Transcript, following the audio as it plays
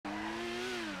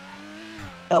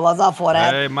What's up,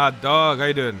 forehead? Hey, my dog. How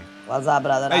you doing? What's up,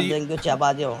 brother? Hey, I'm doing good. How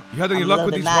about you? You had any luck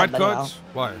with these white cards?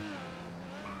 Why?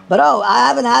 Bro, I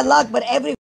haven't had luck, but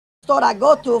every store I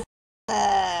go to,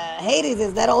 Hades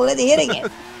is they're already hitting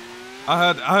it.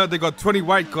 I heard they got 20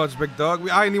 white cards, big dog.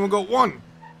 I ain't even got one.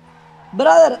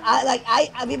 Brother,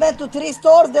 we went to 3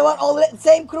 stores. They were all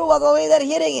same crew was already there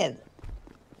hitting it.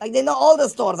 Like they know all the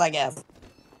stores, I guess.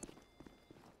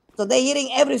 So they're hitting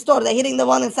every store. They're hitting the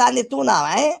one in Sandy too now,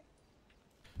 eh?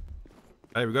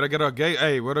 Hey, we gotta get our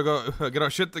Hey, we gotta go get our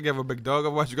shit together, big dog.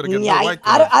 Otherwise, you gotta get no white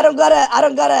I cards.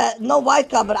 don't got a no white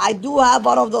card, but I do have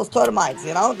one of those termites.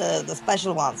 You know, the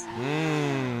special ones.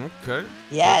 Okay.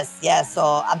 Yes.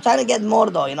 So I'm trying to get more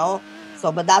though. You know.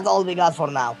 So, but that's all we got for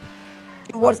now.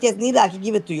 If worst case need, I can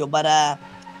give it to you. But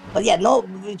yeah, no,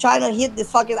 we're trying to hit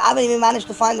this fucking. I haven't even managed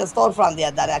to find a storefront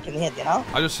yet that I can hit. You know.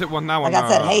 I just hit one now. Like I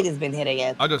said, Hades been hitting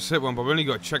it. I just hit one, but we only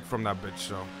got checked from that bitch,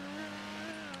 so.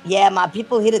 Yeah, my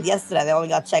people hit it yesterday. They only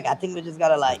got checked. I think we just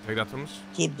gotta like take that from us.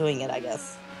 Keep doing it, I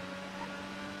guess.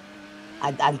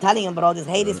 I'm telling you, bro, this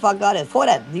Hades fuck got it. For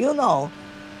that, do you know?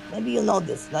 Maybe you know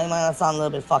this. Now you might not sound a little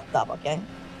bit fucked up, okay?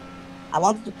 I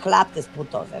wanted to clap these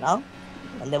putos, you know?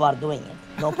 When they were doing it.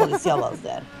 No policia was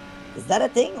there. Is that a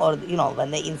thing? Or, you know, when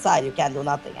they inside, you can't do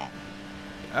nothing, eh?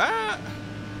 I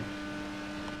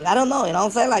don't know, you know what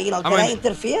I'm saying? Like, you know, can I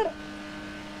interfere?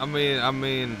 I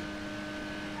mean...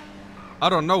 I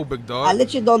don't know, big dog. I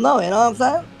literally don't know, you know what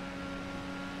I'm saying?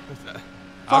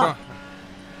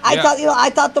 I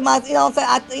thought to myself, you know what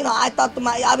I'm saying? I thought to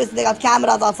myself, obviously they got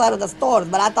cameras outside of the stores,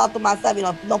 but I thought to myself, you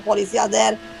know, no policia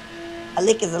there. A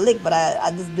lick is a lick, but I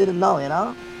just didn't know, you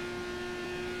know?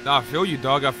 Nah, I feel you,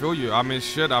 dog. I feel you. I mean,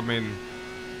 shit, I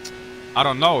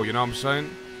don't know, you know what I'm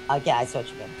saying? Okay, I see what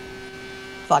you mean.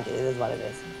 Fuck it, it is what it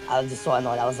is. I was just so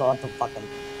annoyed. I was about to fucking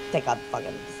take out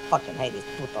fucking hate these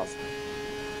putos.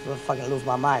 I fucking lose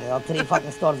my mind, you know? 3 fucking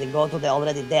stores they go to, they're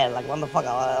already there. Like, what the fuck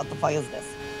is this?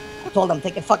 I told them,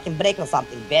 take a fucking break or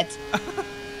something, bitch.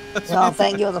 You know what I'm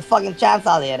saying? Give us a fucking chance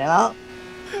out here, you know?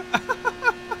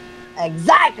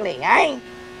 Exactly, eh?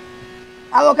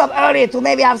 I woke up early to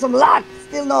maybe have some luck.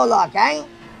 Still no luck, eh?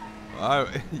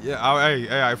 Hey,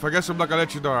 if I get some luck, I'll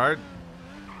let you know, alright?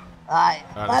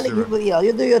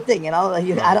 You do your thing, you know?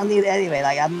 I don't need it anyway.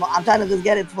 Like, I'm trying to just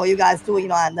get it for you guys too, you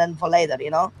know, and then for later,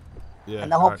 you know? Yeah.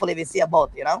 And then hopefully we see a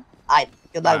boat, you know? Alright,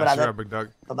 good luck, brother. Sure, big dog.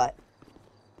 Bye-bye.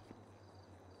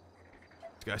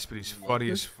 This guy Speedy's funny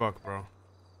as fuck, bro.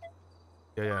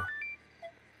 Yeah.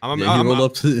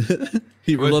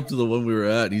 He rolled up to the one we were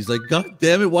at. He's like, God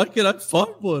damn it, why can't I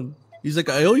find one? He's like,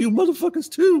 I owe you motherfuckers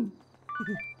too.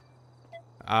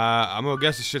 I'm gonna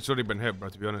guess the shit's already been hit, bro,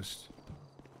 to be honest.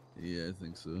 Yeah, I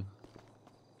think so.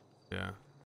 Yeah.